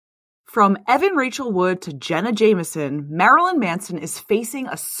From Evan Rachel Wood to Jenna Jameson, Marilyn Manson is facing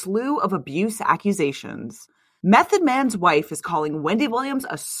a slew of abuse accusations. Method Man's wife is calling Wendy Williams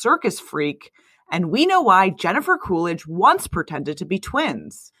a circus freak, and we know why Jennifer Coolidge once pretended to be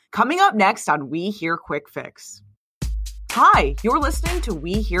twins. Coming up next on We Hear Quick Fix. Hi, you're listening to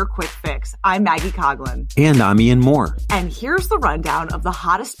We Hear Quick Fix. I'm Maggie Coughlin. And I'm Ian Moore. And here's the rundown of the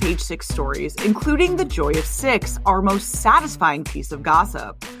hottest Page Six stories, including the Joy of Six, our most satisfying piece of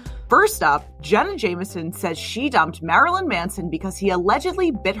gossip. First up, Jenna Jameson says she dumped Marilyn Manson because he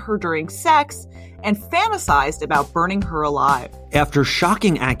allegedly bit her during sex and fantasized about burning her alive. After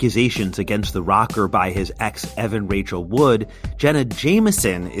shocking accusations against the rocker by his ex Evan Rachel Wood, Jenna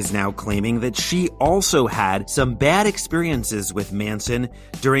Jameson is now claiming that she also had some bad experiences with Manson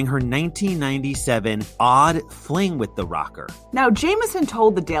during her 1997 odd fling with the rocker. Now, Jameson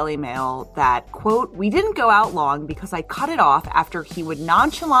told the Daily Mail that, quote, "We didn't go out long because I cut it off after he would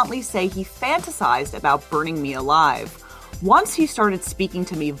nonchalantly say he fantasized about burning me alive. Once he started speaking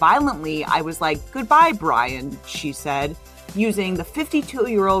to me violently, I was like, 'Goodbye, Brian,' she said, using the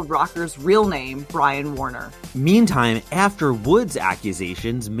 52-year-old rocker's real name, Brian Warner." Meantime, after Wood's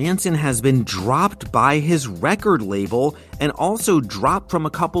accusations, Manson has been dropped by his record label and also dropped from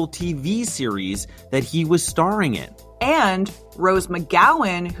a couple TV series that he was starring in. And Rose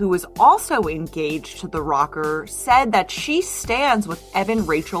McGowan, who was also engaged to the rocker, said that she stands with Evan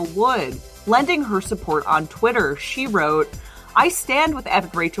Rachel Wood. Lending her support on Twitter, she wrote, "I stand with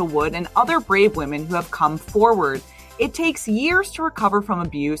Evan Rachel Wood and other brave women who have come forward. It takes years to recover from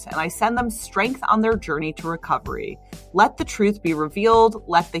abuse, and I send them strength on their journey to recovery. Let the truth be revealed.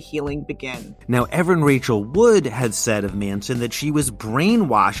 Let the healing begin." Now, Evan Rachel Wood had said of Manson that she was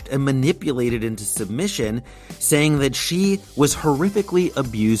brainwashed and manipulated into submission, saying that she was horrifically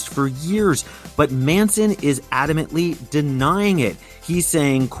abused for years. But Manson is adamantly denying it. He's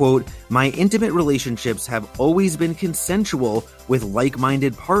saying, quote, "My intimate relationships have always been consensual with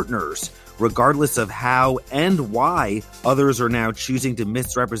like-minded partners. Regardless of how and why others are now choosing to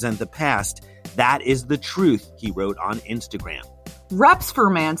misrepresent the past, that is the truth," he wrote on Instagram. Reps for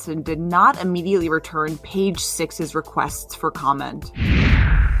Manson did not immediately return Page Six's requests for comment.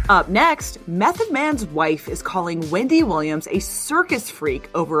 Up next, Method Man's wife is calling Wendy Williams a circus freak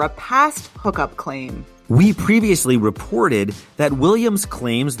over a past hookup claim. We previously reported that Williams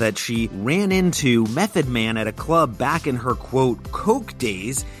claims that she ran into Method Man at a club back in her, quote, coke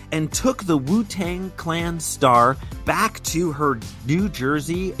days and took the Wu-Tang Clan star back to her New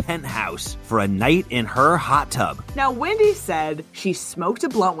Jersey penthouse for a night in her hot tub. Now, Wendy said she smoked a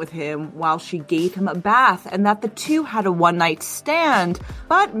blunt with him while she gave him a bath and that the two had a one-night stand,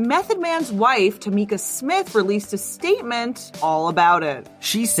 but Method Man's wife, Tamika Smith, released a statement all about it.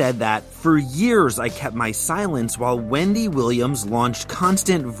 She said that, "For years I kept my silence while Wendy Williams launched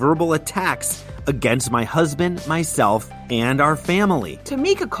constant verbal attacks against my husband, myself, and our family."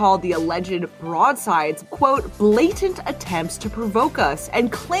 Tamika called the alleged broadsides, quote, "blatant attempts to provoke us,"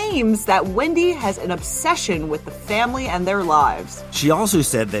 and claims that Wendy has an obsession with the family and their lives. She also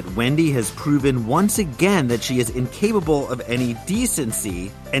said that Wendy has proven once again that she is incapable of any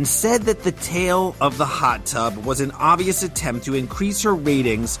decency, and said that the tale of the hot tub was an obvious attempt to increase her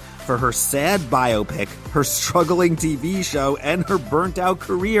ratings for her sad biopic, her struggling TV show, and her burnt-out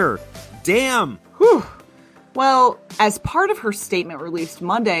career. Damn! Whew. Well, as part of her statement released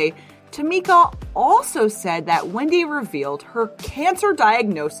Monday, Tamika also said that Wendy revealed her cancer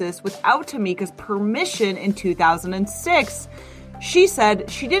diagnosis without Tamika's permission in 2006. She said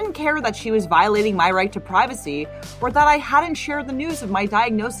she didn't care that she was violating my right to privacy or that I hadn't shared the news of my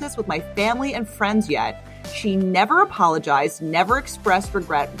diagnosis with my family and friends yet. She never apologized, never expressed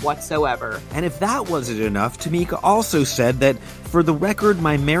regret whatsoever. And if that wasn't enough, Tamika also said that, "For the record,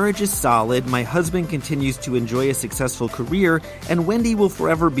 my marriage is solid, my husband continues to enjoy a successful career, and Wendy will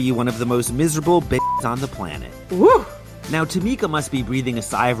forever be one of the most miserable bitches on the planet." Woo! Now, Tamika must be breathing a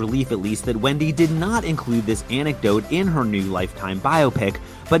sigh of relief at least that Wendy did not include this anecdote in her new Lifetime biopic,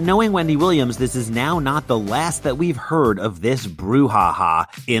 but knowing Wendy Williams, this is now not the last that we've heard of this brouhaha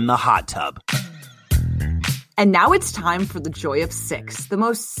in the hot tub. And now it's time for the Joy of Six, the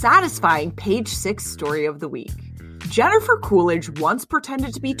most satisfying Page Six story of the week. Jennifer Coolidge once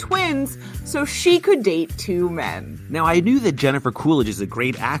pretended to be twins so she could date two men. Now, I knew that Jennifer Coolidge is a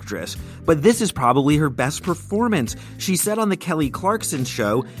great actress, but this is probably her best performance. She said on the Kelly Clarkson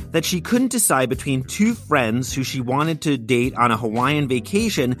show that she couldn't decide between two friends who she wanted to date on a Hawaiian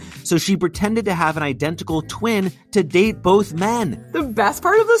vacation, so she pretended to have an identical twin to date both men. The best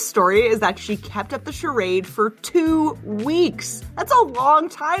part of the story is that she kept up the charade for 2 weeks. That's a long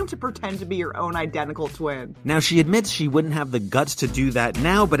time to pretend to be your own identical twin. Now, she admits she wouldn't have the guts to do that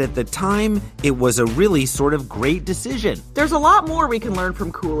now, but at the time, it was a really sort of great decision. There's a lot more we can learn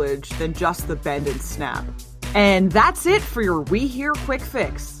from Coolidge than just the bend and snap. And that's it for your We Hear Quick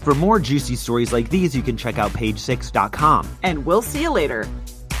Fix. For more juicy stories like these, you can check out page6.com. And we'll see you later.